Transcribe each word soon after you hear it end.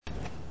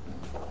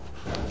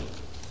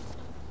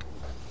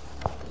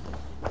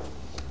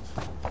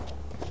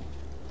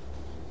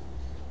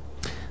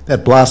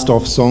That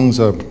blast-off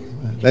songs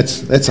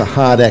that's a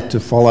hard act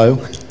to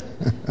follow.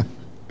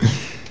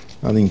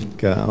 I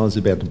think I was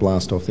about to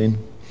blast off then.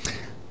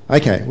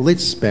 Okay, well,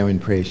 let's bow in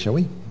prayer, shall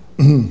we?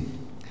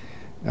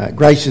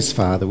 Gracious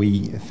Father,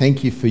 we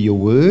thank you for your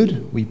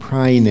word. We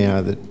pray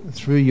now that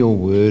through your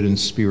word and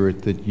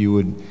spirit that you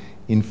would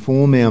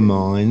inform our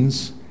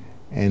minds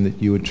and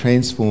that you would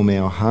transform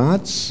our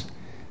hearts.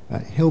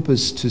 Help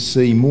us to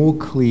see more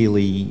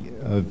clearly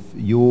of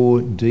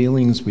your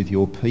dealings with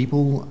your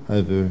people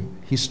over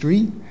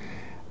history.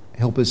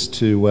 Help us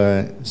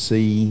to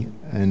see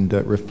and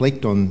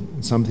reflect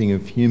on something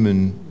of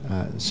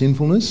human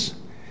sinfulness,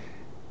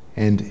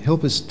 and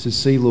help us to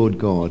see, Lord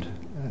God,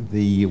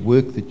 the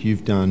work that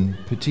you've done,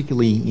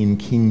 particularly in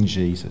King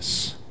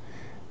Jesus,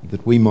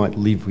 that we might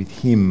live with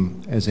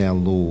him as our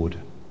Lord.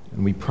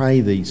 And we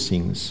pray these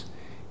things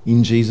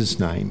in Jesus'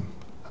 name.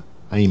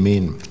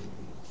 Amen.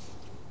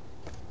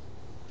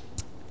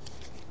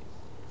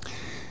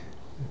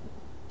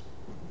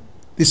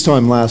 This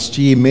time last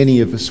year, many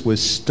of us were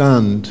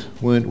stunned,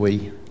 weren't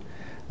we?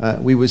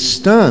 We were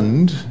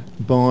stunned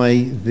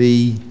by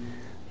the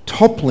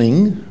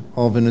toppling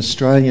of an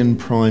Australian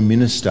Prime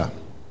Minister.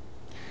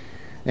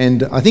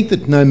 And I think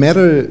that no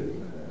matter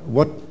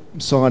what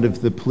side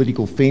of the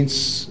political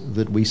fence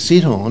that we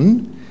sit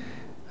on,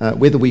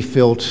 whether we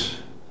felt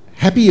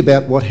happy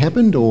about what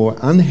happened or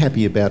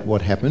unhappy about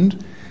what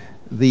happened,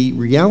 the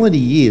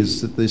reality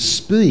is that the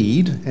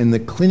speed and the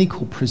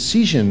clinical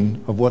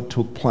precision of what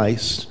took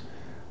place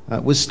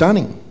was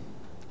stunning,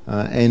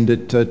 and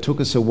it took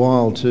us a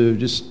while to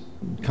just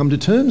come to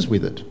terms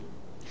with it.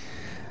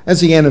 As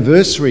the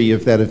anniversary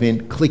of that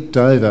event clicked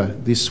over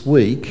this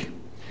week,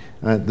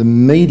 the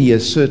media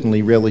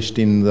certainly relished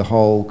in the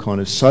whole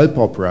kind of soap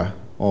opera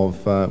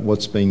of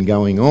what's been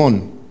going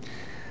on.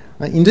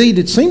 Indeed,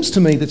 it seems to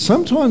me that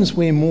sometimes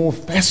we're more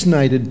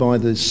fascinated by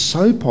the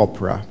soap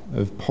opera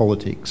of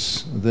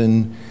politics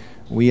than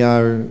we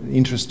are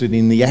interested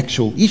in the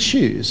actual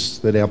issues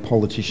that our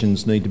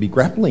politicians need to be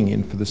grappling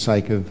in for the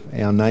sake of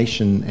our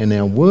nation and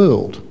our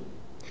world.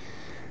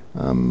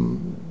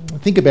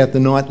 Think about the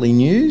nightly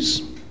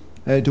news.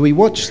 Do we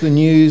watch the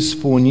news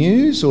for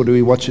news, or do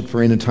we watch it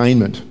for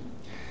entertainment?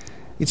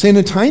 It's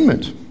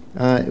entertainment.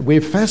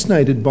 We're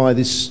fascinated by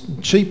this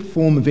cheap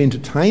form of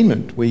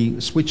entertainment.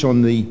 We switch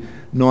on the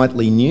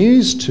nightly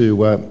news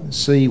to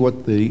see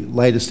what the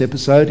latest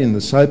episode in the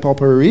soap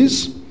opera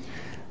is,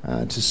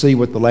 to see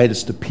what the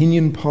latest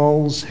opinion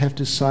polls have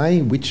to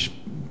say, which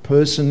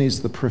person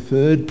is the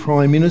preferred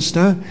Prime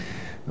Minister,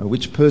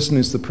 which person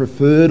is the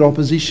preferred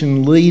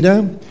opposition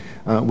leader,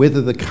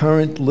 whether the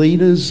current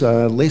leaders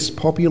are less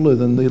popular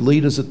than the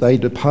leaders that they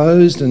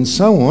deposed, and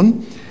so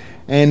on.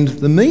 And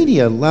the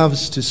media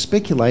loves to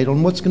speculate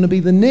on what's going to be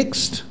the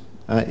next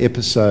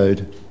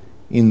episode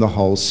in the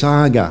whole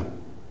saga.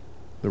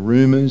 The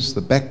rumours,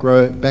 the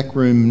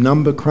backroom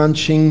number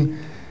crunching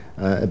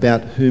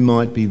about who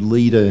might be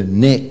leader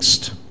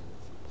next.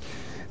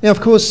 Now, of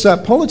course,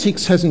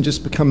 politics hasn't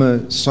just become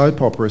a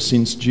soap opera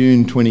since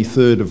June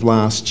 23rd of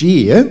last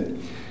year.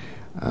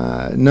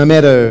 No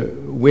matter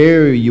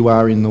where you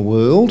are in the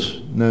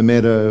world, no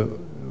matter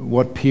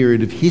what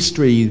period of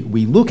history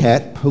we look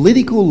at,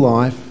 political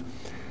life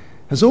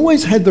has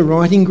always had the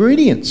right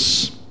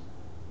ingredients.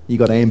 You've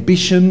got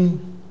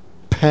ambition,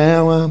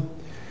 power,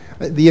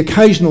 the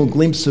occasional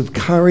glimpse of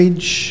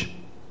courage,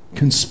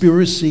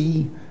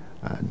 conspiracy,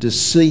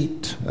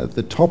 deceit,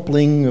 the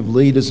toppling of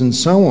leaders, and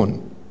so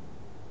on.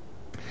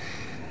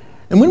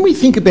 And when we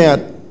think about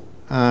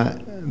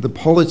the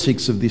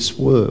politics of this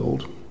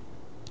world,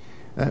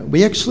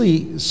 we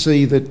actually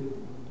see that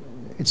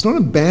it's not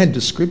a bad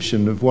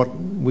description of what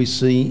we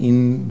see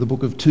in the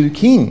book of 2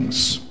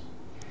 Kings.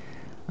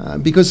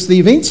 Because the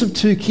events of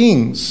 2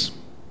 Kings,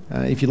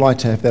 if you'd like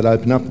to have that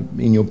open up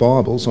in your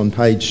Bibles on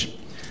page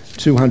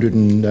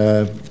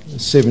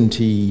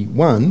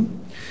 271,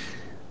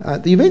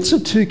 the events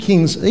of 2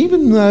 Kings,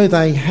 even though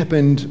they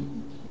happened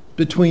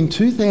between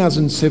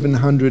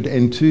 2,700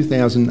 and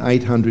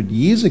 2,800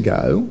 years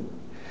ago,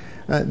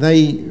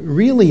 they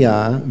really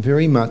are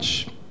very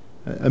much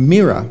a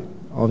mirror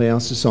of our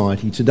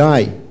society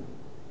today.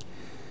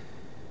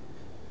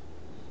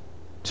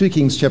 2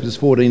 Kings chapters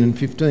 14 and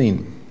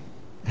 15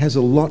 has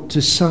a lot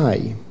to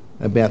say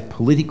about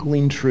political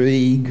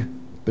intrigue,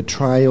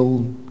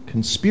 betrayal,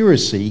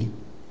 conspiracy,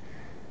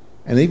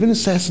 and even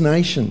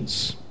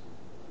assassinations.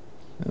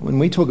 When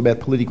we talk about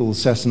political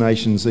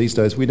assassinations these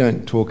days, we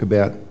don't talk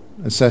about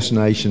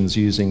assassinations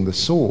using the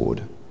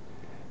sword,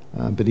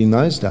 but in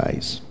those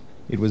days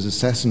it was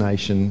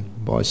assassination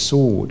by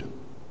sword.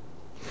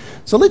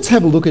 So let's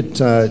have a look at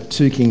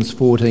 2 Kings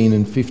 14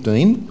 and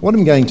 15. What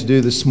I'm going to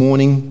do this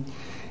morning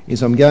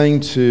is I'm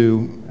going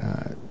to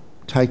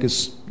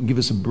give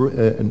us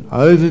an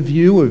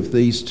overview of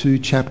these 2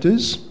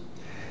 chapters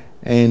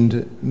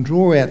and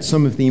draw out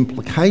some of the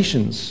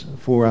implications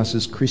for us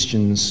as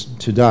Christians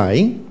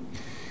today.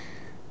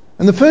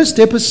 And the first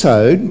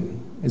episode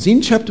is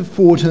in chapter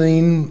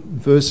 14,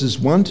 verses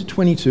 1 to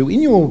 22.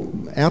 In your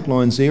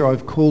outlines there,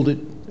 I've called it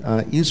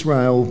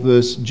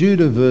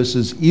Judah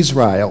versus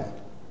Israel.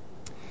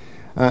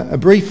 A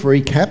brief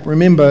recap.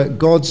 Remember,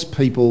 God's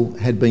people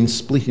had been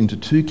split into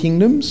two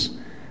kingdoms,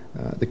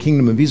 the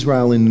kingdom of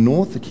Israel in the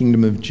north, the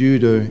kingdom of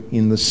Judah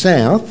in the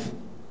south.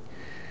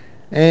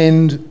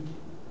 And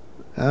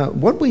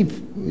what we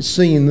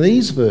see in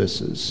these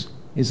verses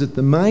is that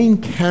the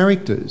main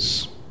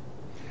characters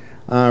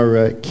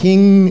are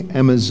King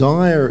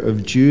Amaziah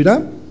of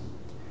Judah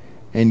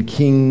and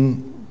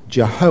King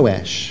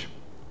Jehoash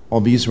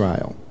of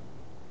Israel.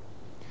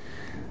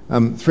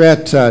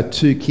 Throughout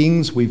 2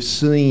 Kings, we've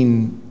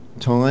seen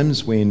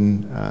times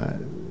when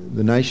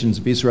the nations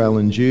of Israel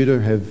and Judah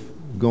have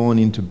gone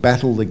into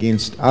battle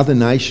against other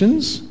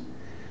nations,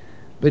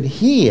 but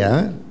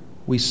here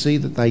we see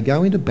that they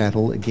go into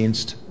battle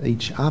against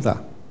each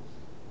other.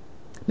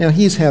 Now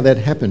here's how that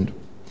happened.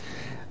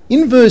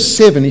 In verse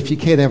 7, if you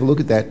care to have a look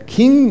at that,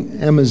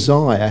 King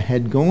Amaziah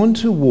had gone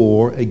to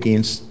war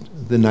against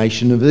the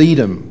nation of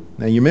Edom.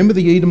 Now you remember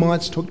the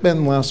Edomites, talked about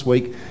them last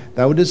week.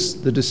 They were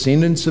just the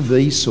descendants of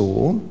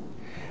Esau,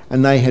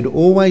 and they had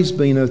always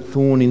been a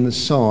thorn in the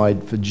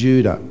side for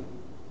Judah.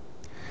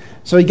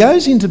 So he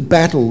goes into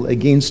battle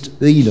against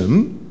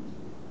Edom,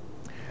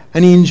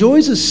 and he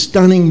enjoys a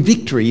stunning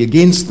victory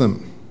against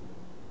them.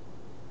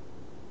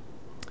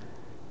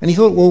 And he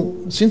thought,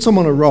 well, since I'm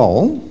on a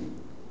roll,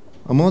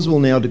 I might as well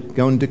now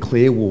go and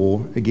declare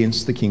war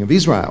against the king of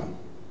Israel.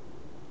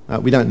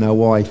 We don't know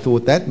why he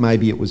thought that.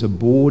 Maybe it was a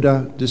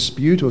border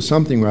dispute or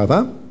something or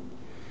other.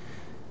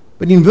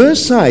 But in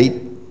verse 8,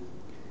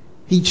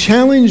 he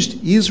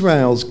challenged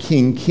Israel's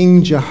king,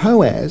 King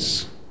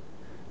Jehoash,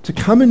 to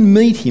come and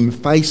meet him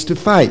face to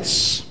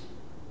face.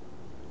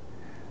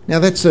 Now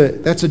that's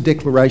a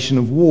declaration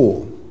of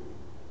war.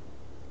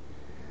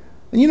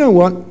 And you know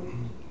what?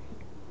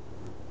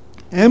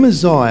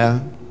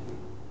 Amaziah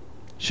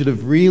should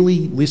have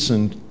really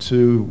listened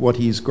to what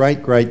his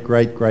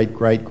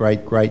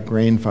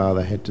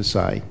great-great-great-great-great-great-great-grandfather had to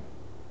say.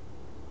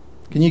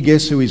 Can you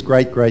guess who his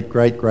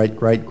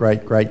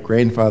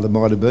great-great-great-great-great-great-great-grandfather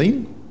might have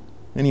been?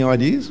 Any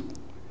ideas?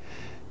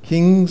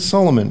 King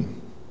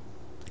Solomon.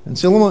 And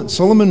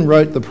Solomon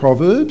wrote the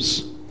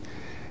Proverbs.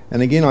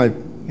 And again, I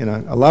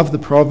love the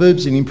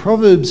Proverbs. And in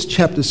Proverbs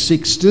chapter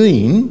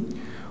 16,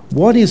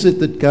 what is it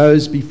that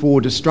goes before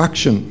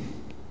destruction?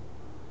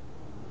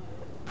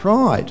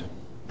 Pride.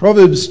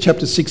 Proverbs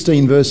chapter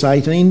 16 verse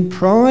 18,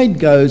 pride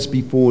goes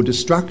before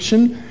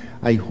destruction,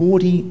 a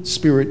haughty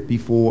spirit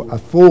before a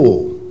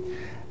fall.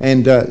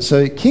 And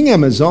so King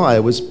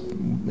Amaziah was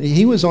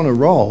on a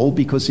roll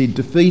because he'd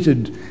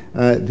defeated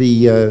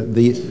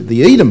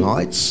the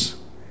Edomites,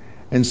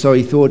 and so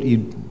he thought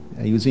he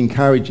was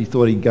encouraged. He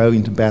thought he'd go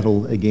into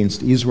battle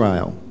against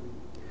Israel.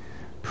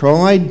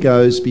 Pride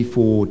goes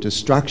before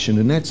destruction,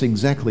 and that's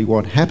exactly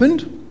what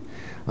happened.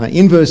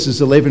 In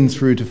verses 11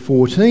 through to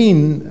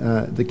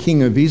 14, the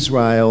king of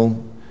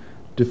Israel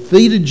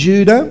defeated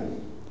Judah.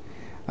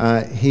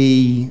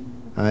 He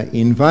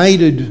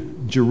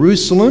invaded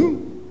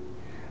Jerusalem.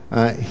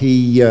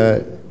 He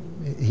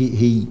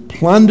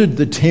plundered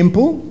the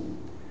temple,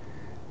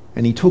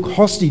 and he took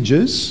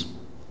hostages,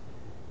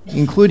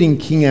 including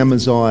King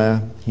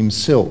Amaziah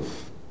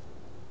himself.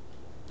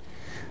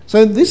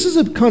 So this is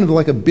a kind of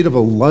like a bit of a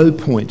low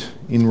point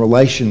in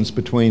relations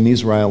between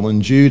Israel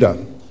and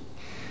Judah.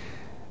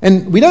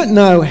 And we don't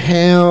know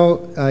how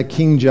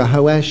King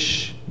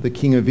Jehoash, the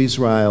king of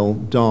Israel,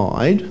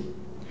 died,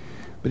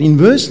 but in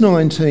verse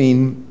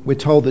 19 we're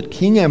told that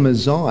King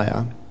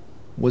Amaziah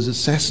was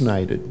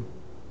assassinated.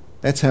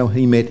 That's how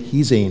he met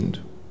his end.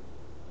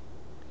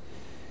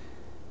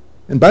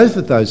 And both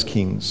of those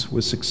kings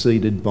were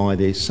succeeded by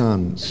their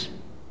sons.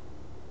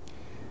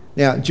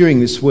 Now, during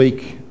this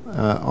week,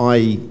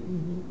 I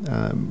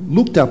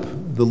looked up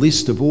the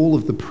list of all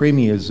of the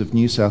premiers of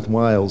New South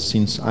Wales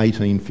since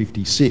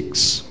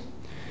 1856.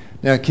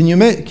 Now, can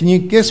you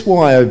guess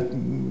why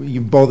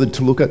you bothered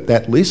to look at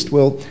that list?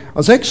 Well, I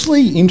was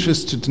actually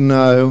interested to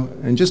know,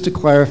 and just to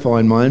clarify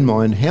in my own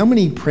mind, how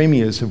many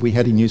premiers have we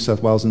had in New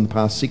South Wales in the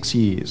past 6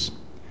 years?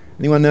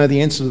 Anyone know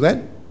the answer to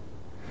that?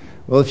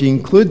 Well, if you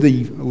include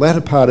the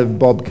latter part of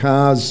Bob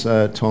Carr's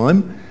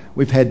time,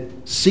 we've had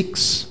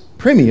 5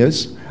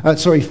 premiers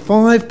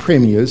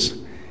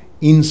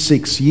in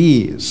 6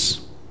 years.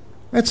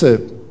 That's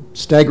a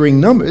staggering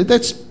number.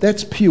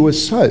 That's pure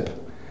soap.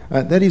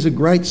 That is a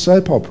great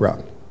soap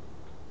opera.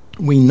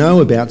 We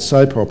know about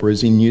soap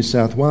operas in New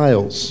South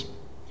Wales.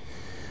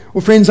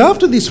 Well, friends,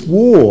 after this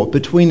war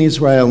between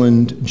Israel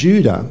and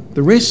Judah,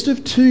 the rest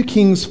of 2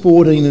 Kings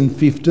 14 and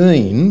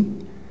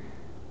 15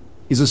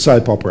 is a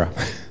soap opera.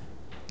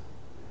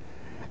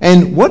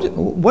 And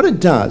what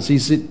it does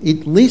is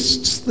it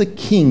lists the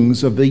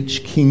kings of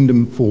each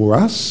kingdom for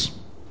us.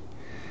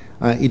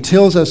 It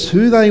tells us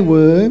who they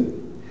were,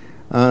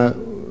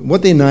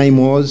 what their name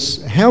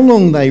was, how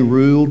long they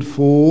ruled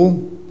for,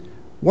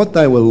 what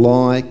they were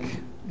like,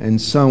 and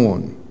so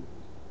on.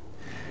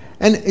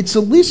 And it's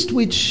a list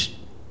which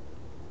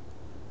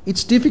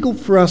it's difficult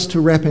for us to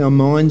wrap our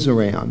minds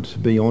around, to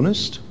be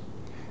honest,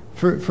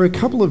 for a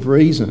couple of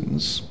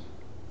reasons.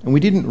 And we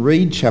didn't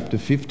read chapter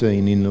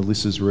 15 in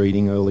Alyssa's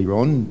reading earlier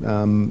on,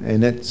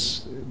 and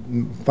that's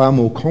far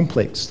more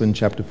complex than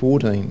chapter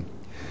 14.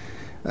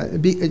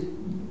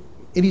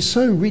 It is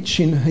so rich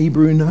in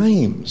Hebrew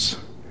names,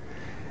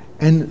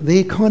 and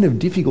they're kind of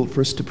difficult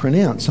for us to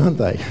pronounce, aren't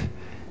they?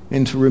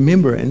 And to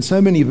remember, and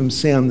so many of them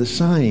sound the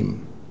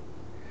same.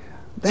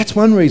 That's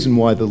one reason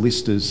why the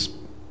list is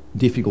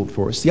difficult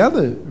for us. The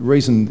other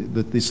reason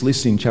that this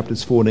list in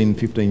chapters 14 and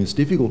 15 is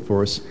difficult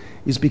for us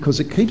is because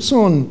it keeps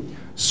on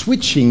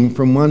switching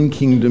from one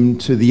kingdom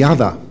to the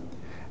other,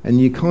 and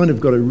you kind of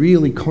got to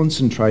really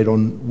concentrate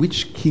on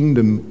which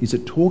kingdom is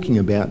it talking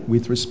about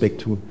with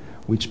respect to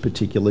which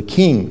particular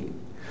king.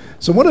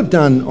 So what I've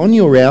done on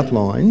your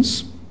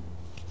outlines,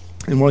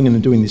 and what I'm going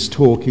to do in this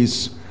talk,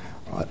 is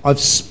I've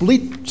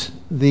split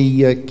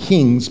the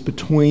kings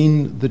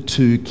between the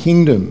two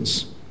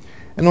kingdoms.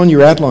 And on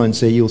your outlines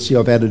there, you'll see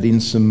I've added in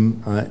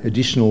some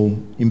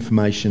additional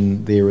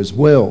information there as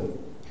well.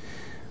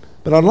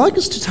 But I'd like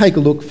us to take a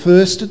look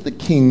first at the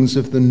kings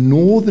of the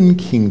northern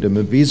kingdom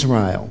of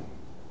Israel.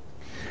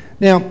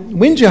 Now,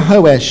 when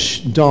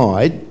Jehoash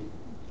died,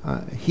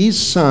 his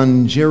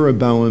son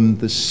Jeroboam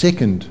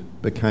II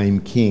became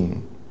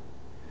king.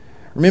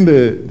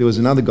 Remember, there was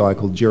another guy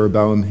called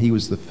Jeroboam. He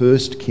was the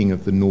first king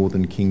of the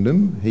northern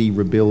kingdom. He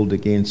rebelled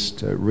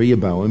against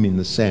Rehoboam in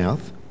the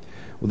south.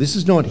 Well, this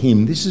is not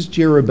him. This is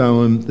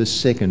Jeroboam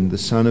II, the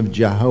son of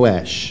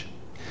Jehoash.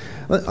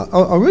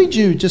 I'll read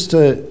you just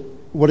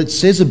what it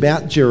says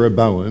about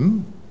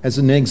Jeroboam as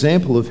an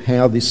example of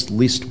how this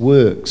list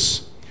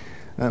works.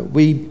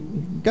 We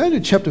go to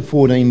chapter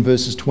 14,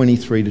 verses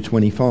 23 to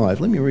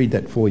 25. Let me read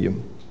that for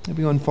you.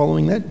 Everyone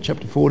following that?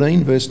 Chapter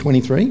 14, verse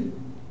 23.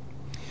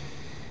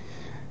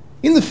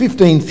 In the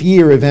 15th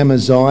year of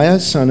Amaziah,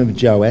 son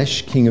of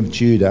Joash, king of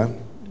Judah,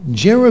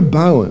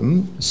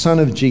 Jeroboam, son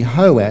of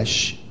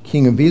Jehoash,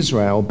 king of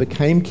Israel,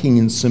 became king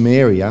in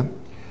Samaria,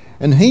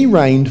 and he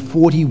reigned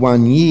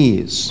 41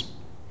 years.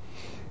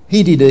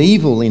 He did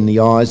evil in the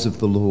eyes of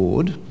the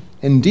Lord,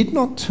 and did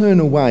not turn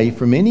away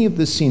from any of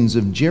the sins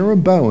of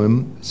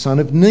Jeroboam, son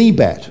of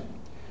Nebat,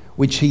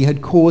 which he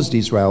had caused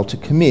Israel to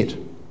commit.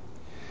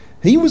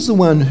 He was the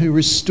one who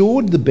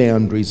restored the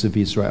boundaries of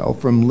Israel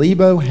from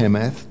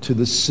Lebo-Hamath to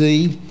the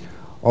sea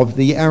of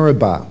the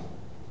Arabah,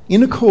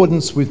 in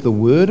accordance with the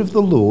word of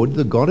the Lord,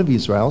 the God of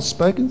Israel,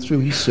 spoken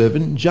through his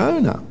servant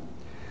Jonah,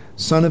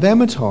 son of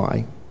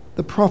Amittai,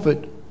 the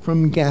prophet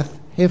from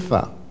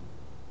Gath-Hepher.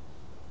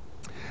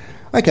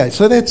 Okay,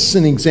 so that's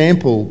an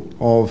example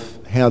of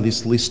how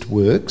this list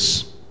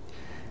works.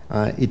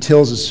 It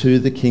tells us who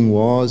the king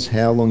was,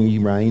 how long he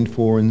reigned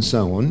for, and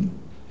so on.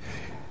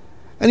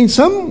 And in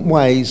some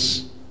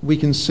ways, we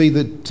can see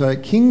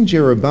that King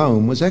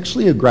Jeroboam was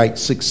actually a great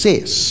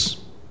success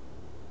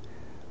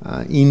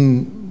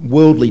in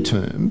worldly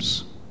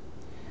terms.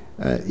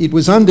 It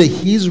was under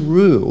his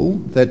rule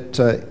that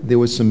there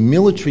were some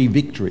military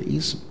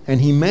victories, and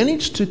he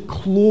managed to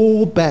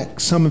claw back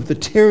some of the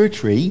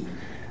territory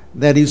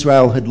that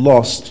Israel had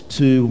lost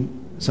to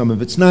some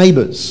of its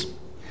neighbours.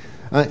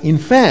 In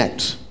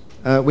fact,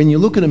 when you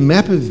look at a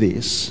map of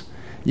this,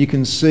 you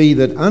can see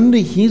that under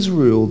his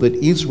rule that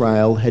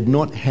Israel had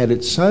not had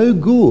it so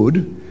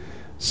good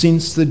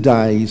since the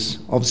days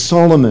of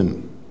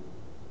Solomon.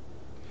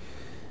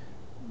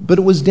 But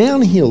it was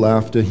downhill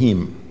after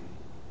him.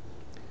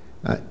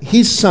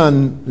 His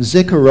son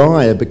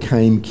Zechariah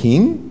became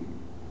king.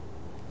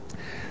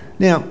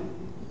 Now,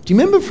 do you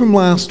remember from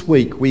last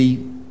week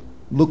we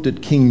looked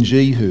at King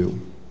Jehu?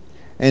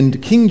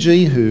 And King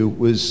Jehu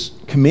was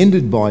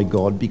commended by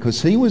God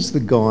because he was the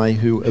guy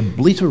who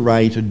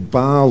obliterated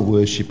Baal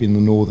worship in the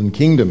northern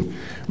kingdom.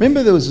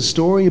 Remember there was a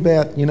story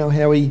about,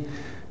 how he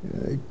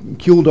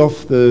killed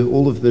off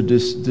all of the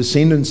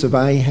descendants of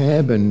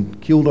Ahab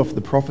and killed off the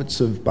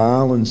prophets of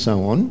Baal and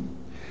so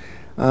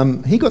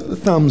on. He got the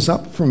thumbs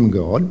up from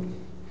God,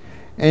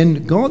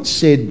 and God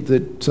said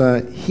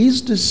that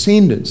his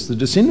descendants, the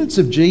descendants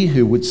of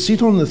Jehu, would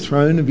sit on the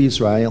throne of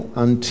Israel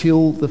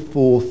until the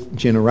 4th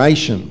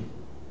generation.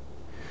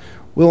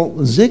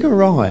 Well,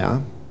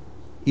 Zechariah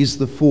is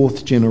the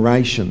 4th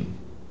generation,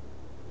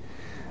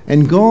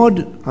 and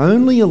God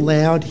only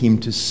allowed him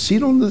to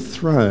sit on the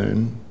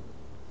throne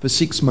for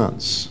 6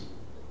 months.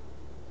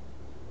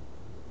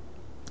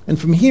 And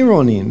from here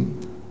on in,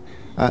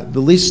 the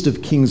list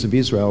of kings of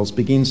Israel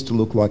begins to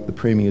look like the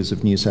premiers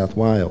of New South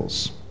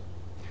Wales.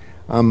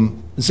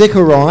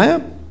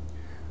 Zechariah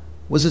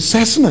was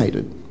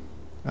assassinated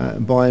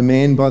by a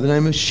man by the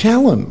name of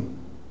Shallum,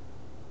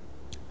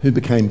 who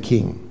became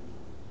king.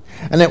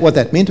 And what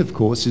that meant, of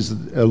course, is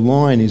that a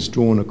line is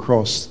drawn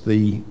across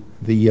the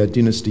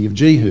dynasty of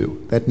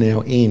Jehu. That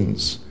now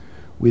ends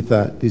with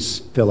this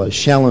fellow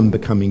Shallum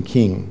becoming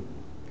king.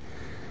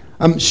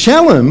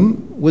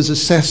 Shallum was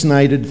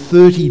assassinated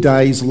 30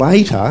 days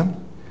later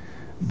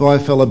by a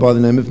fellow by the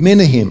name of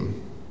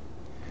Menahem.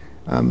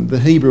 The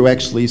Hebrew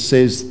actually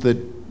says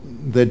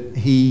that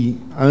he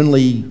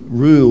only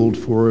ruled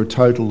for a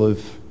total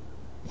of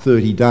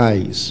 30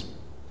 days.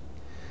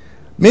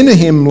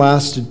 Menahem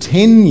lasted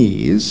 10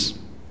 years,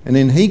 and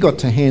then he got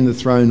to hand the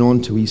throne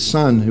on to his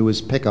son, who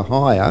was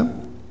Pekahiah.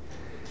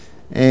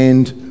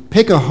 And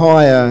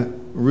Pekahiah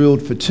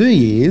ruled for 2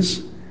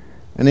 years,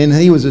 and then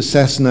he was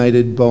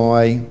assassinated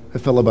by a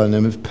fellow by the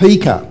name of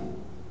Pekah.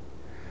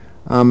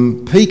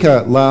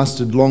 Pekah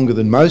lasted longer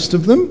than most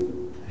of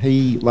them.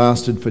 He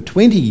lasted for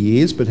 20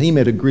 years, but he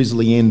met a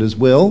grisly end as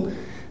well.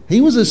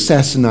 He was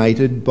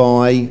assassinated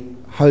by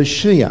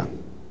Hoshea.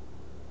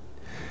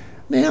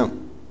 Now,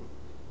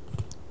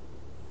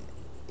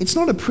 it's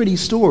not a pretty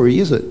story,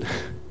 is it?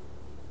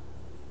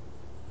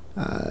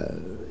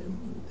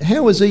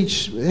 How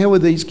were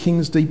these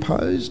kings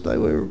deposed?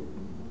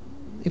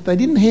 If they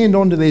didn't hand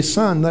on to their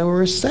son, they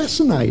were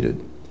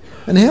assassinated.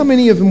 And how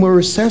many of them were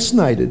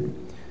assassinated?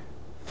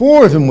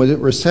 4 of them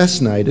were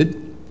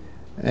assassinated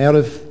out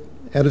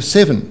of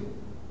 7.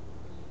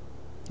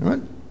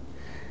 Right?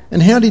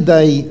 And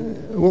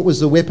what was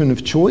the weapon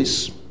of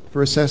choice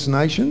for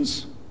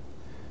assassinations?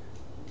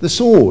 The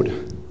sword.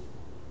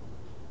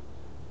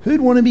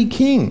 Who'd want to be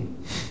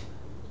king?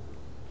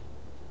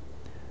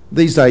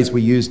 These days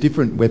we use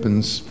different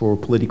weapons for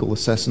political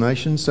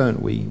assassinations,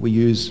 don't we? We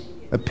use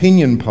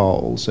opinion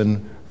polls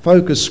and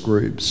focus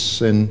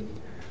groups and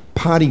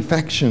party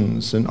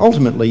factions and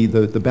ultimately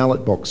the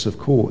ballot box, of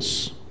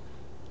course.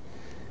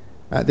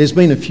 There's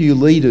been a few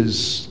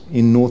leaders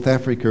in North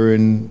Africa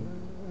and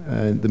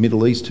the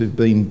Middle East who've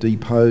been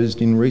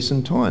deposed in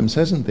recent times,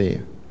 hasn't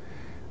there?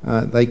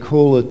 They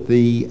call it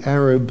the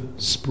Arab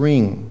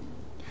Spring.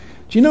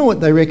 Do you know what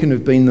they reckon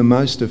have been the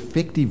most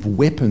effective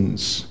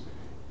weapons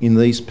in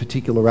these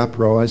particular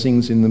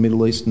uprisings in the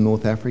Middle East and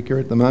North Africa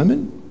at the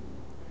moment?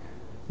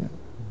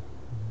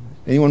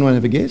 Anyone want to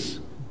have a guess?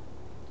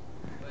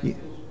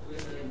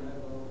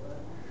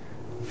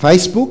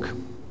 Facebook,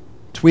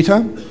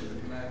 Twitter,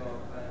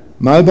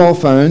 mobile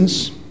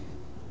phones,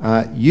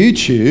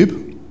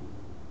 YouTube,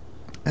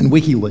 and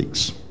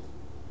WikiLeaks.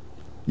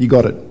 You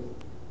got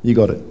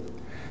it.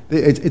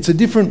 It's a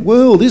different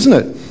world, isn't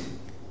it?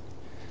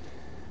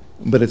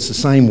 But it's the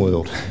same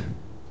world.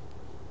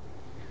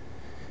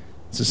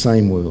 It's the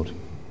same world.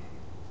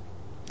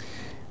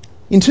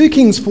 In 2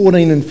 Kings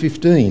 14 and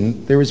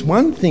 15, there is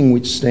one thing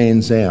which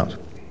stands out.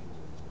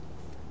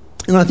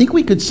 And I think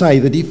we could say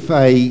that if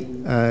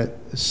a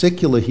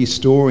secular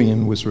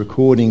historian was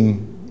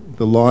recording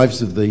the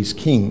lives of these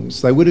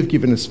kings, they would have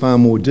given us far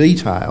more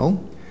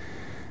detail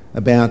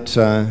about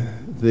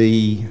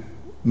the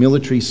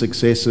military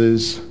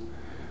successes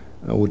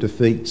or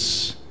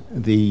defeats,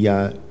 the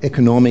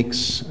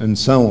economics and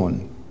so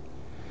on.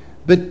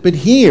 But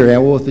here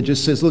our author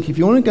just says, look, if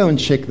you want to go and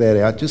check that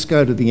out, just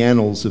go to the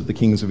annals of the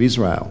kings of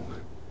Israel.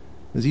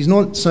 Because he's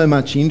not so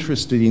much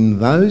interested in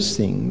those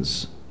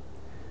things.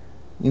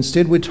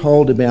 Instead, we're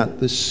told about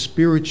the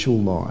spiritual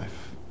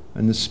life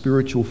and the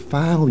spiritual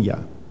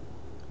failure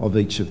of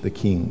each of the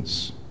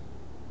kings.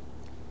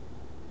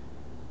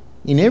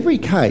 In every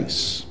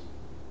case,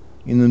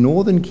 in the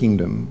northern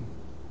kingdom,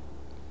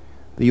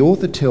 the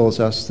author tells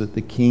us that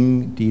the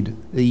king did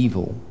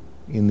evil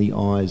in the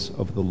eyes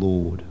of the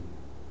Lord.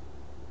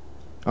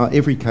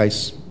 Every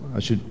case, I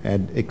should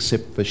add,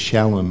 except for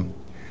Shallum.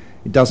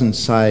 It doesn't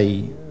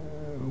say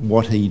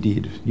what he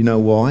did. You know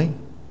why?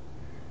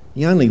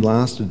 He only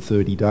lasted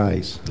 30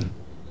 days.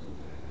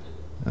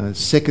 The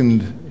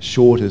second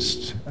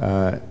shortest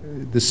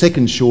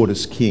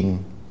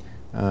king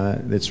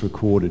that's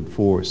recorded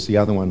for us. The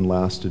other one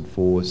lasted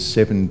for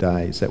 7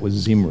 days. That was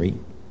Zimri.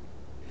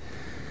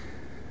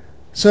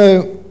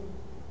 So,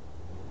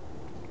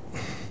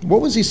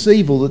 what was this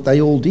evil that they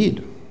all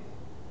did?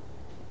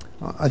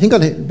 I think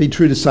I'd be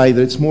true to say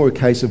that it's more a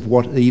case of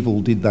what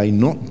evil did they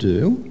not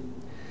do.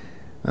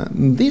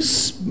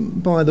 This,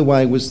 by the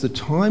way, was the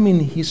time in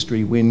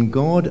history when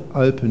God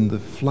opened the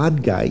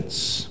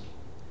floodgates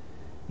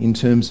in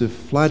terms of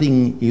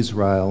flooding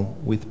Israel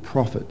with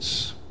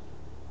prophets.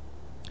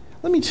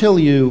 Let me tell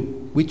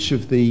you which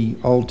of the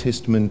Old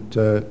Testament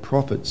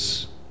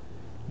prophets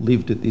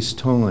lived at this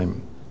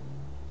time.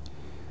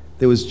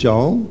 There was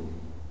Joel,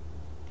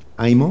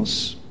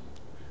 Amos,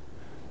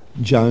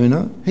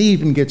 Jonah. He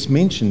even gets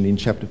mentioned in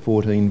chapter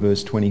 14,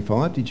 verse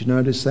 25. Did you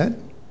notice that?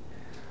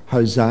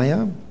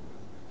 Hosea,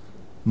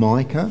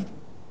 Micah,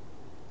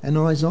 and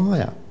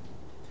Isaiah.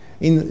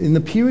 In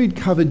the period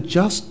covered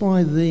just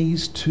by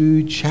these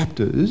 2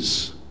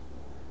 chapters,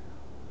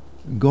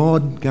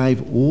 God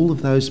gave all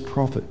of those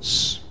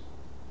prophets.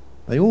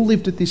 They all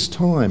lived at this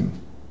time.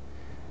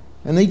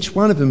 And each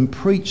one of them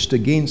preached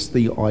against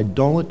the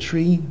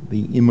idolatry,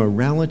 the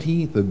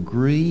immorality, the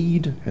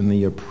greed, and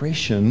the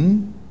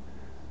oppression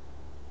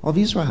of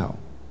Israel.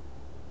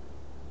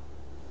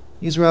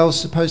 Israel is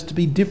supposed to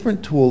be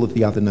different to all of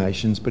the other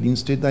nations, but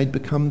instead they'd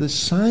become the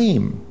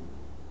same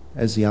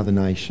as the other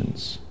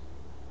nations.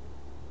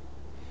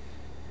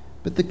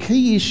 But the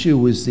key issue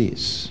was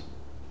this.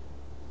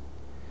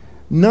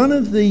 None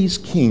of these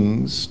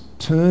kings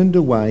turned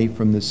away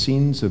from the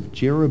sins of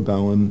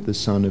Jeroboam the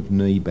son of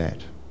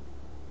Nebat.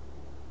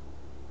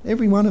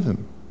 Every one of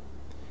them.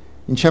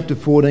 In chapter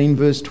 14,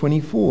 verse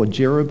 24,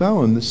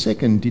 Jeroboam the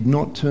second did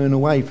not turn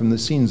away from the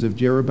sins of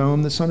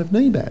Jeroboam the son of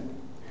Nebat.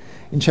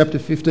 In chapter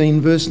 15,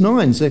 verse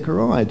 9,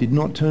 Zechariah did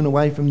not turn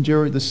away from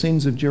the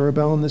sins of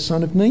Jeroboam the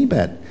son of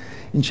Nebat.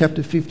 In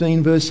chapter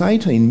 15, verse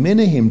 18,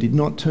 Menahem did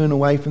not turn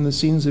away from the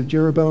sins of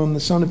Jeroboam the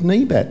son of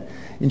Nebat.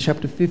 In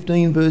chapter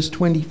 15, verse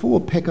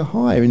 24,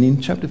 Pekahiah. And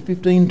in chapter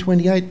 15,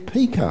 28,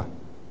 Pekah.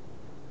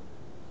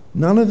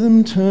 None of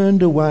them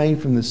turned away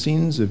from the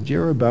sins of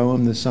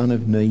Jeroboam the son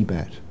of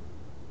Nebat.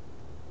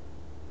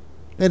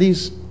 That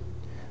is,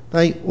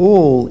 they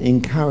all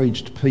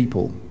encouraged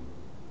people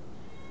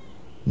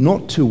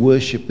not to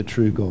worship the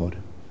true God,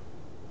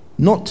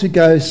 not to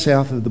go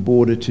south of the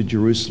border to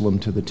Jerusalem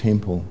to the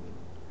temple.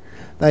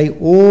 They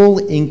all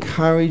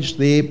encouraged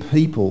their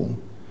people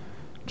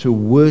to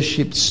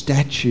worship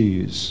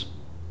statues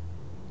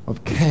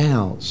of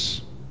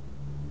cows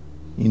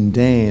in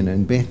Dan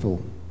and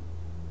Bethel.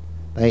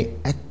 They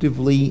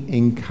actively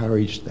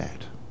encouraged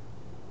that.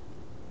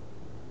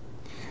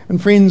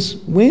 And friends,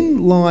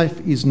 when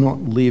life is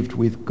not lived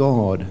with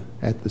God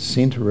at the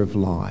centre of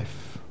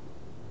life,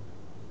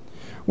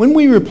 when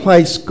we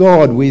replace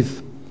God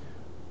with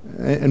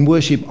and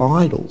worship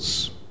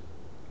idols,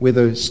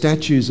 whether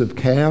statues of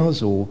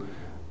cows or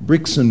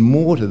bricks and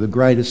mortar, the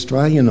great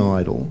Australian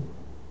idol,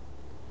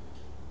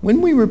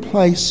 when we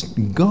replace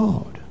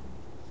God,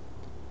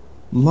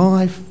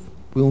 life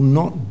will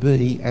not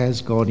be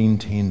as God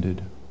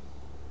intended.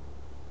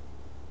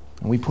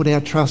 And we put our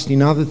trust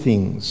in other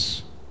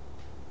things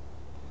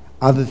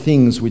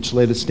which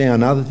let us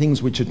down, other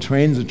things which are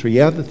transitory,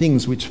 other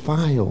things which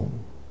fail.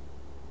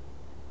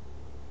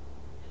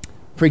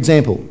 For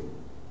example,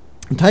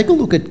 take a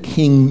look at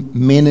King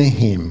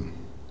Menahem.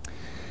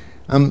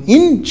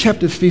 In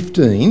chapter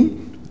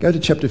 15, go to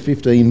chapter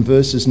 15,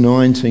 verses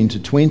 19 to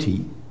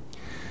 20,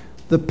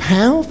 the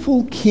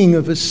powerful king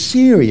of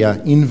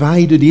Assyria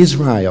invaded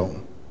Israel.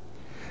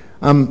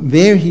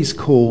 There he's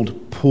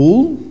called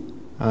Pul.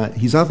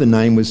 His other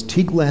name was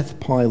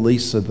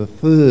Tiglath-Pileser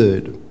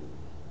III.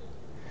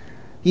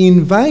 He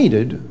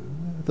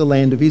invaded the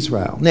land of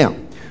Israel. Now,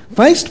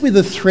 faced with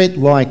a threat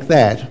like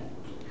that,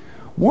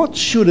 what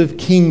should have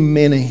King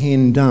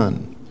Menahem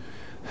done?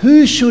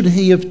 Who should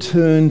he have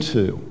turned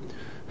to?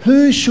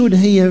 Who should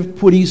he have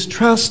put his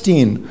trust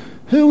in?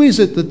 Who is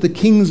it that the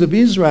kings of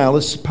Israel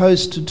are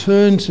supposed to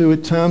turn to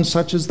at times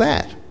such as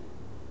that?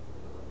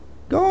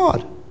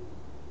 God.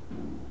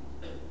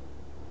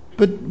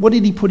 But what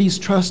did he put his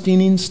trust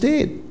in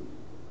instead?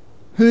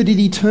 Who did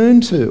he turn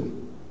to?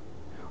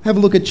 Have a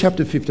look at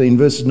chapter 15,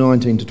 verses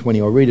 19 to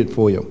 20. I'll read it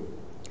for you.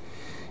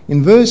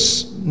 In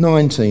verse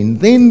 19,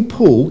 then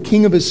Pul,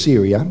 king of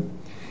Assyria,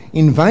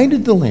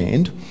 invaded the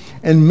land,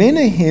 and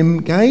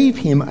Menahem gave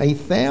him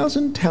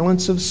 1,000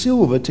 talents of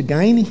silver to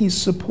gain his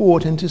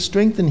support and to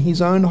strengthen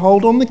his own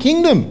hold on the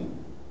kingdom.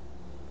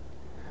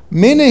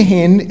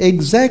 Menahem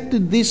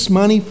exacted this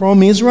money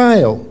from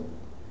Israel.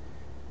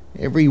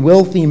 Every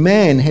wealthy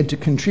man had to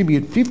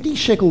contribute 50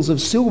 shekels of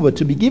silver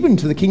to be given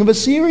to the king of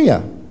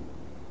Assyria.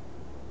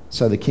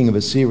 So the king of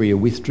Assyria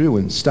withdrew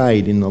and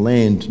stayed in the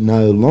land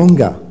no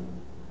longer.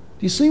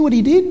 Do you see what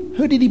he did?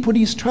 Who did he put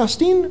his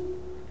trust in?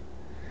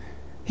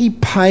 He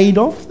paid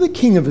off the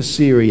king of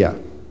Assyria.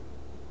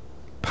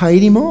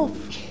 Paid him off.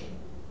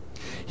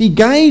 He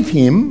gave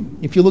him,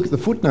 if you look at the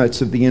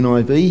footnotes of the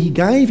NIV, he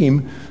gave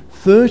him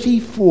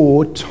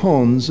 34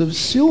 tons of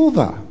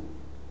silver,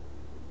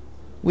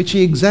 which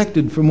he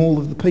exacted from all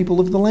of the people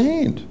of the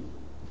land.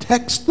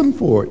 Taxed them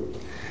for it.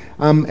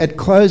 At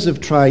close of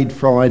trade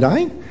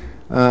Friday,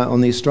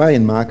 on the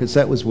Australian markets,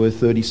 that was worth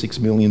 $36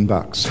 million.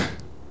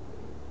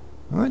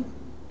 Right?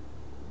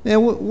 Now,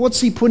 what's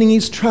he putting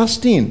his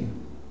trust in?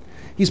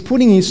 He's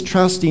putting his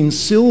trust in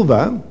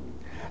silver,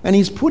 and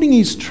he's putting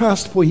his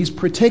trust for his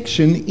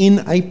protection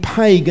in a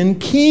pagan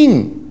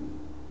king.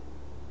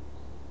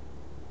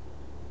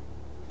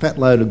 Fat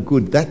load of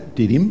good that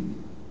did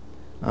him,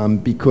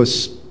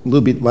 because a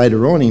little bit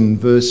later on in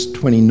verse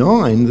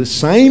 29, the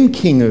same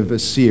king of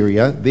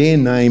Assyria, there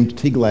named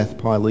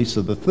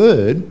Tiglath-Pileser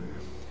III,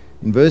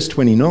 in verse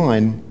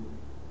 29,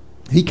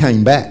 he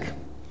came back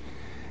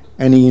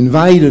and he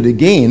invaded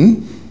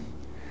again,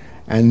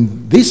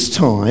 and this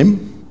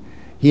time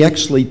he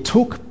actually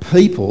took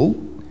people,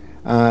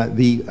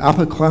 the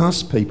upper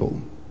class people,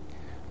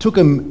 took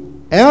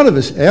them out of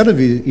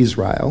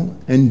Israel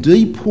and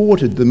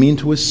deported them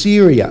into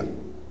Assyria.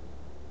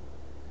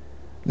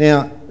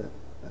 Now,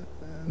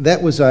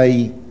 that was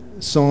a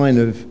sign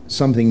of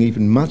something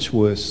even much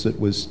worse that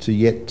was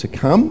yet to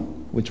come,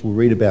 which we'll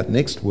read about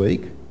next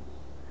week.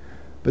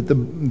 But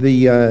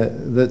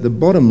the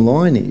bottom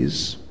line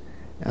is,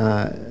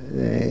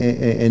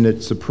 and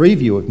it's a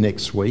preview of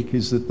next week,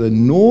 is that the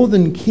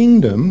northern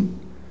kingdom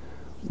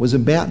was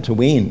about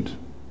to end.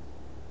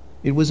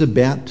 It was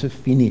about to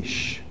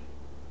finish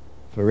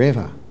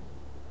forever.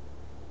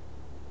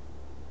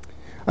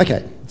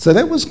 Okay, so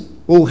that was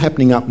all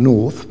happening up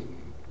north.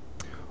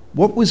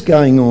 What was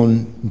going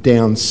on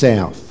down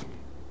south?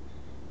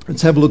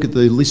 Let's have a look at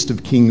the list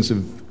of kings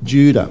of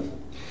Judah.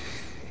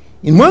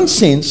 In one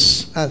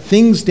sense,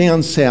 things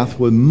down south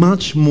were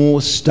much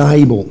more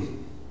stable.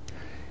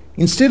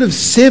 Instead of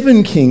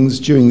 7 kings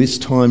during this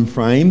time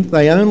frame,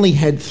 they only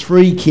had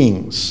 3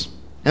 kings,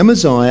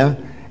 Amaziah,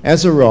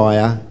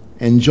 Azariah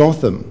and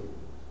Jotham.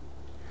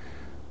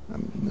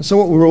 So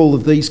what were all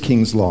of these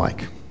kings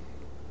like?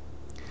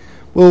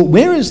 Well,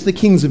 whereas the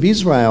kings of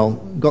Israel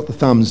got the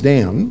thumbs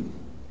down,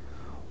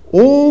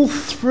 all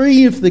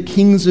three of the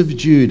kings of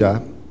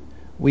Judah,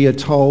 we are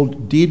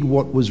told, did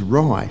what was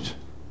right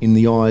in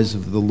the eyes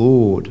of the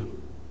Lord.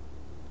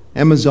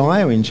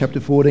 Amaziah in chapter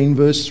 14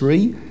 verse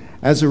 3,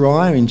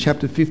 Azariah in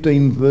chapter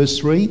 15 verse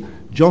 3,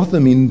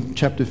 Jotham in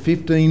chapter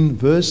 15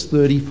 verse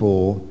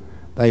 34,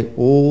 they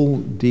all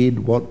did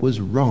what was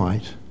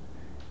right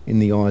in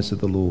the eyes of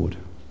the Lord.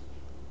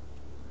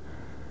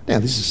 Now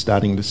this is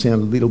starting to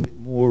sound a little bit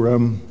more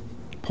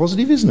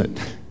positive, isn't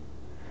it?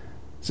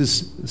 This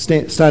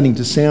is starting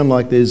to sound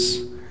like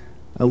there's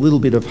a little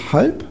bit of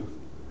hope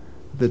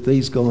that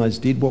these guys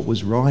did what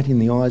was right in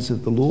the eyes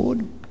of the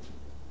Lord.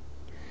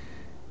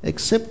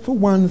 Except for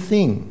one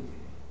thing.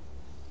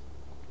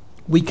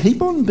 We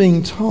keep on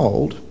being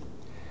told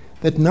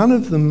that none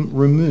of them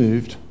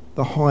removed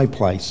the high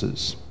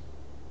places.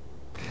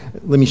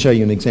 Let me show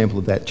you an example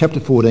of that. Chapter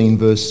 14,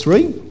 verse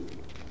 3.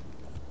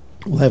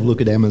 We'll have a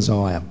look at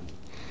Amaziah.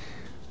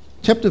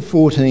 Chapter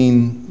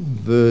 14,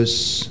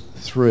 verse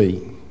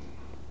 3.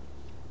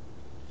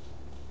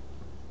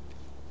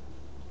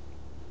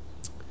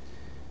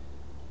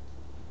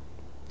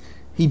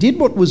 He did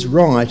what was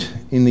right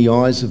in the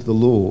eyes of the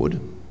Lord,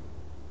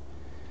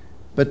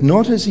 but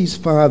not as his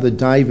father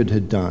David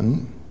had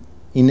done.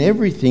 In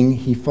everything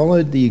he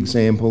followed the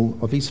example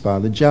of his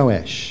father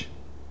Joash.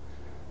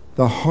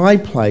 The high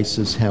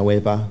places,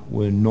 however,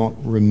 were not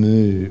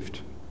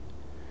removed.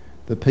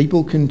 The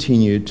people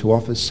continued to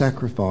offer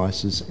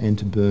sacrifices and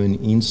to burn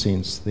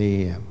incense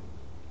there.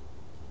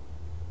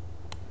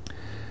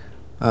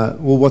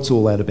 Well, what's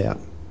all that about?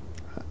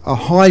 A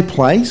high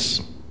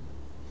place,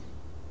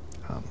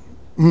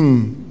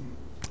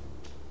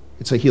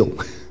 it's a hill.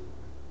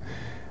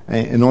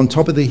 And on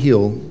top of the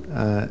hill,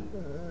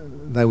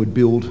 they would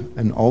build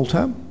an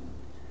altar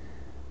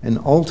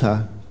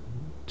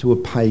to a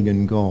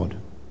pagan god.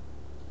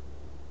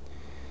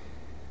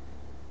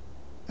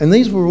 And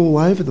these were all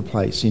over the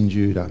place in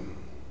Judah,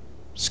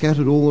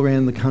 scattered all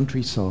around the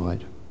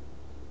countryside.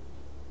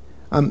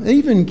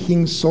 Even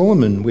King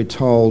Solomon, we're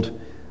told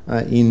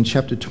in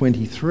chapter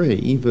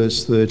 23,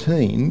 verse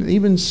 13,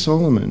 even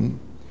Solomon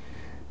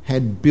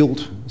had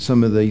built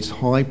some of these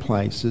high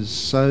places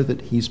so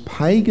that his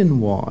pagan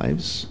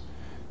wives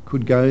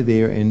could go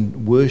there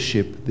and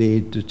worship their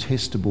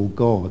detestable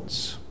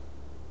gods.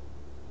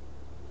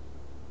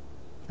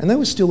 And they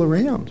were still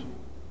around.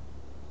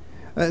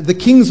 The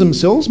kings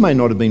themselves may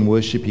not have been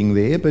worshipping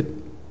there, but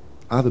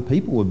other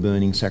people were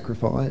burning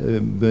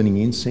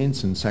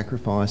incense and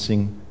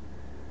sacrificing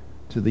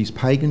to these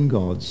pagan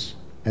gods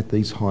at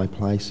these high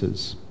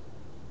places.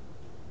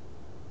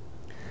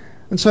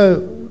 And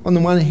so, on the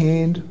one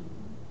hand,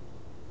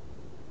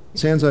 it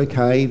sounds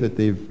okay that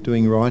they're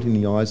doing right in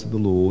the eyes of the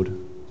Lord,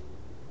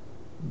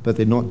 but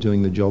they're not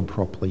doing the job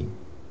properly. It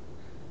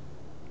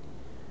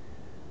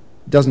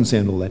doesn't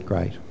sound all that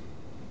great.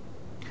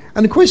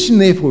 And the question,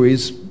 therefore,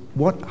 is,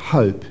 what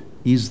hope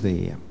is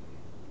there?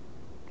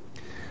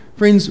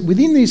 Friends,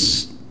 within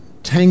this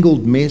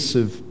tangled mess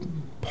of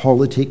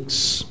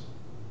politics,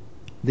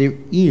 there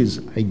is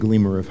a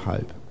glimmer of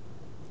hope.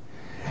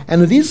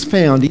 And it is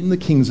found in the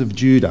kings of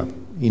Judah,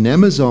 in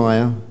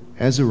Amaziah,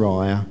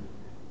 Azariah,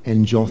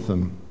 and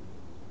Jotham.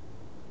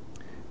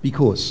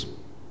 Because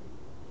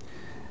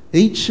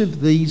each of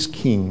these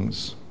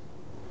kings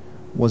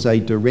was a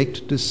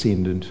direct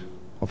descendant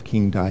of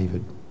King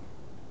David.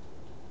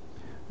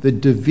 The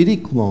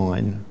Davidic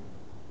line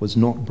was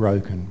not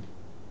broken.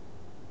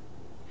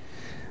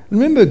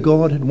 Remember,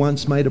 God had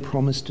once made a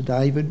promise to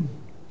David.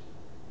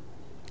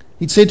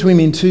 He'd said to him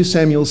in 2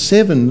 Samuel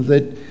 7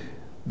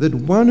 that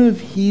one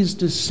of his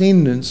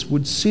descendants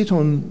would sit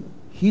on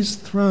his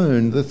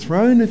throne, the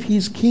throne of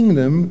his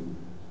kingdom,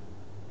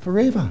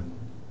 forever.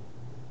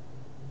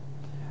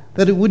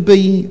 That it would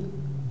be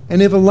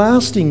an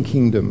everlasting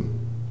kingdom,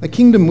 a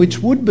kingdom which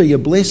would be a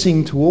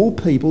blessing to all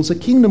peoples, a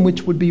kingdom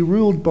which would be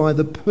ruled by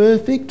the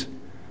perfect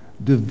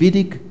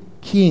Davidic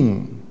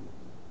king.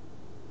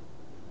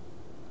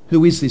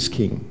 Who is this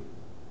king?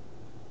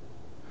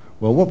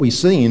 Well, what we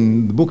see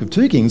in the book of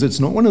 2 Kings, it's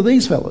not one of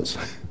these fellas.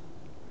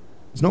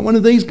 It's not one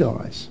of these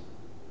guys.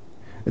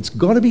 It's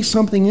got to be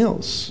something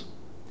else.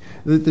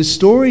 The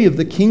story of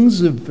the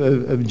kings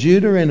of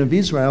Judah and of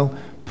Israel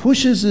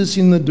pushes us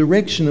in the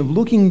direction of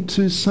looking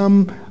to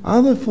some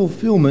other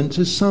fulfilment,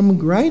 to some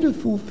greater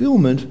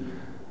fulfilment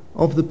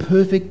of the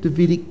perfect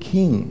Davidic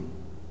king.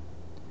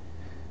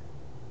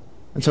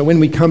 And so when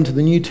we come to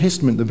the New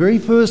Testament, the very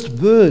first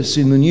verse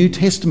in the New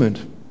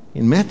Testament,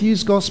 in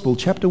Matthew's Gospel,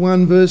 chapter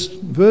 1,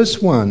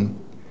 verse 1,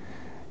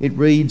 it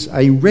reads,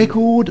 "A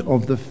record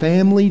of the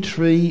family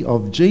tree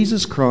of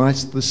Jesus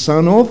Christ, the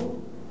son of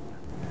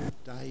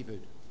David."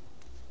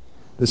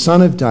 The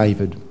son of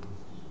David.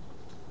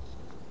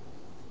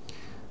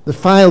 The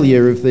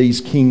failure of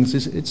these kings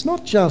is it's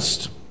not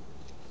just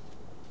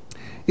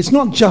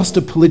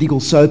a political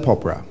soap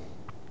opera.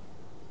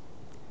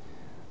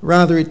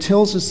 Rather, it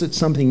tells us that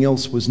something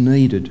else was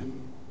needed.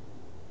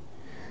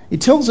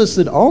 It tells us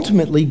that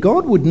ultimately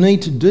God would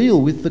need to deal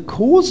with the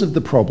cause of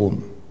the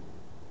problem,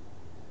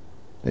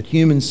 that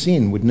human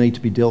sin would need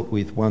to be dealt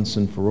with once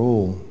and for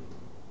all.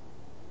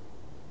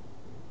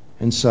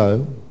 And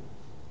so,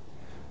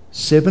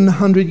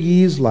 700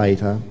 years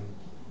later,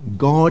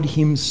 God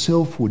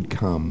himself would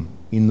come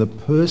in the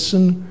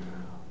person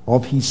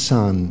of his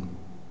Son.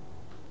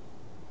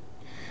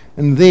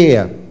 And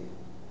there,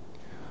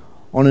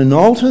 on an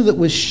altar that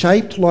was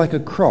shaped like a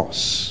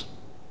cross,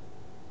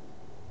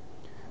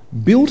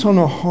 built on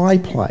a high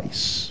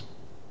place,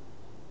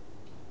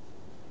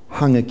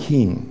 hung a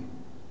king.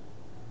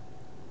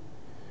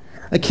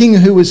 A king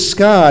who was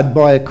scarred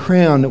by a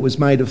crown that was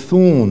made of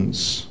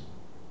thorns.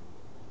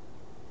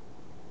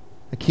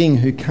 A king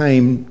who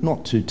came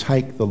not to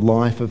take the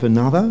life of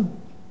another,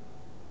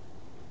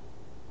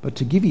 but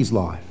to give his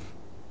life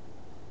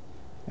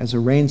as a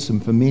ransom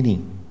for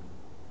many.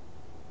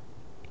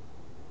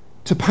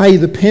 To pay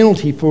the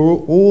penalty for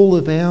all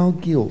of our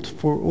guilt,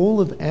 for all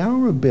of our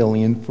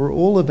rebellion, for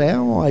all of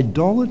our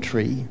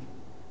idolatry,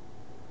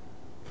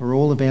 for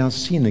all of our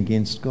sin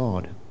against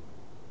God.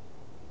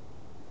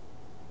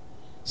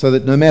 So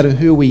that no matter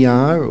who we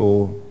are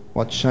or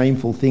what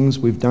shameful things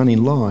we've done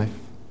in life,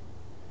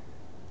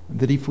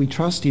 that if we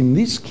trust in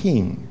this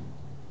King,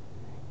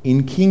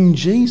 in King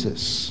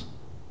Jesus,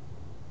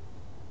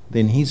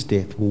 then his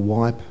death will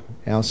wipe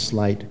our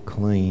slate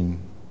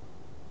clean.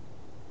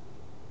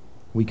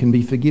 We can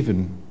be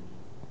forgiven.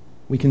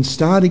 We can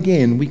start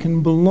again. We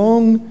can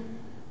belong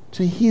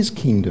to his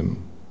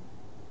kingdom.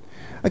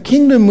 A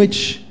kingdom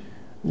which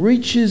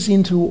reaches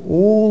into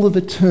all of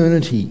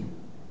eternity.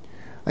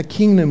 A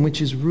kingdom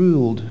which is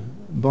ruled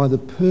by the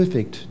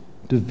perfect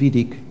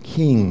Davidic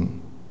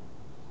king.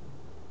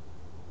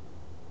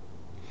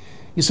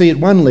 You see, at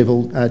one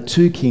level,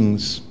 2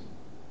 Kings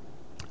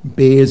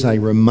bears a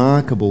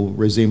remarkable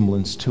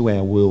resemblance to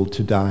our world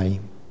today.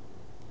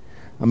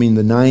 I mean,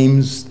 the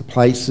names, the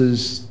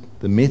places,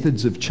 the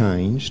methods have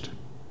changed.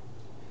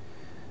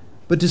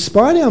 But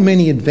despite our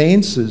many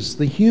advances,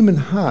 the human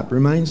heart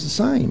remains the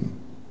same.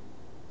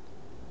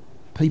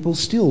 People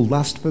still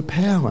lust for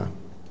power.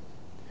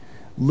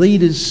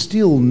 Leaders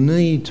still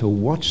need to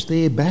watch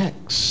their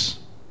backs.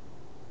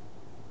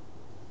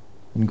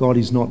 And God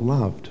is not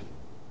loved.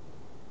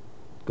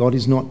 God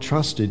is not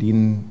trusted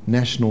in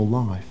national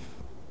life.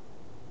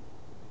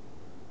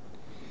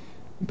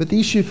 But the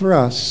issue for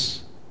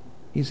us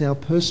is our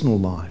personal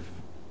life.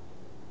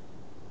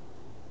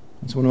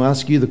 So I want to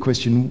ask you the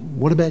question,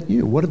 what about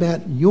you? What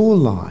about your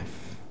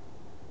life?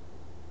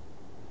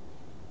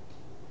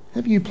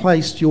 Have you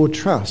placed your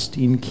trust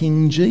in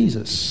King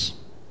Jesus,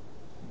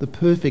 the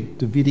perfect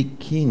Davidic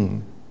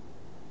king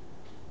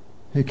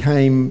who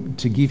came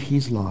to give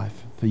his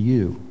life for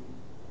you?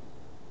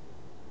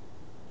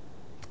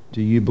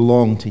 Do you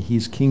belong to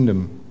his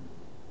kingdom?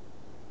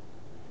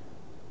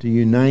 Do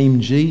you name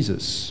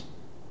Jesus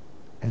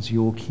as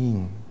your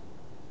king?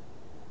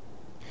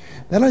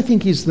 That, I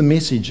think, is the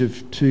message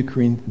of 2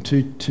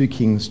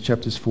 Kings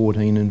chapters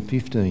 14 and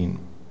 15.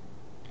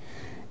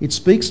 It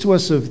speaks to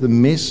us of the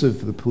mess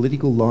of the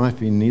political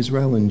life in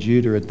Israel and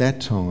Judah at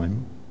that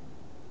time,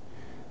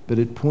 but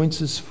it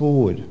points us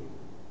forward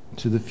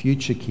to the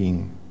future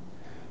king,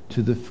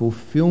 to the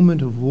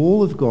fulfilment of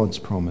all of God's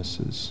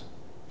promises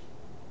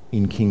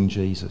in King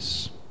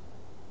Jesus.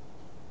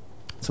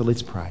 So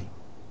let's pray.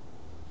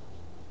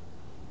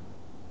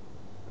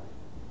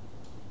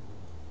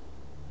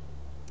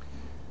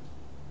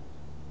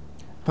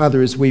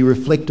 Father, as we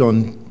reflect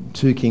on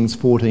 2 Kings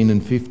 14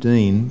 and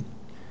 15,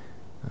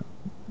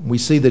 we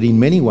see that in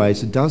many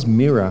ways it does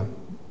mirror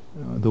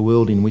the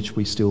world in which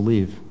we still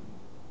live.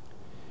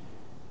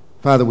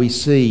 Father, we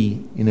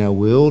see in our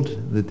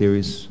world that there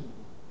is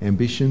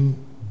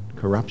ambition,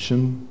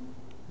 corruption,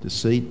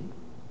 deceit,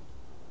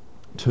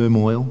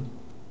 turmoil.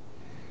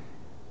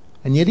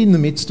 And yet in the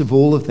midst of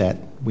all of that,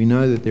 we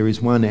know that there is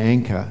one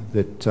anchor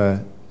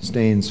that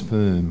stands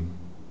firm,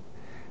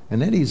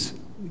 and that is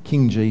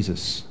King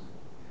Jesus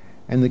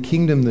and the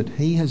kingdom that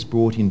he has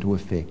brought into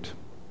effect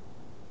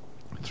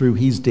through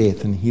his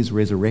death and his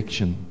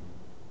resurrection.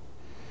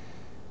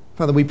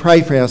 Father, we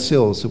pray for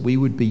ourselves that we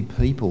would be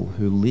people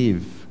who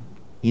live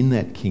in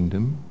that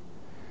kingdom,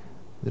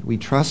 that we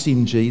trust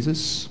in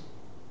Jesus,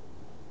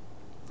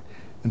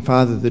 and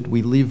Father, that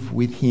we live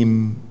with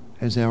him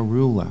as our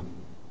ruler,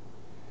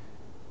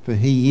 for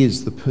he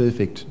is the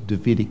perfect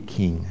Davidic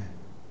king.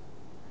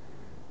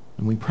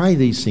 And we pray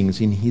these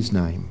things in his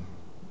name.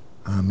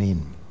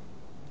 Amen.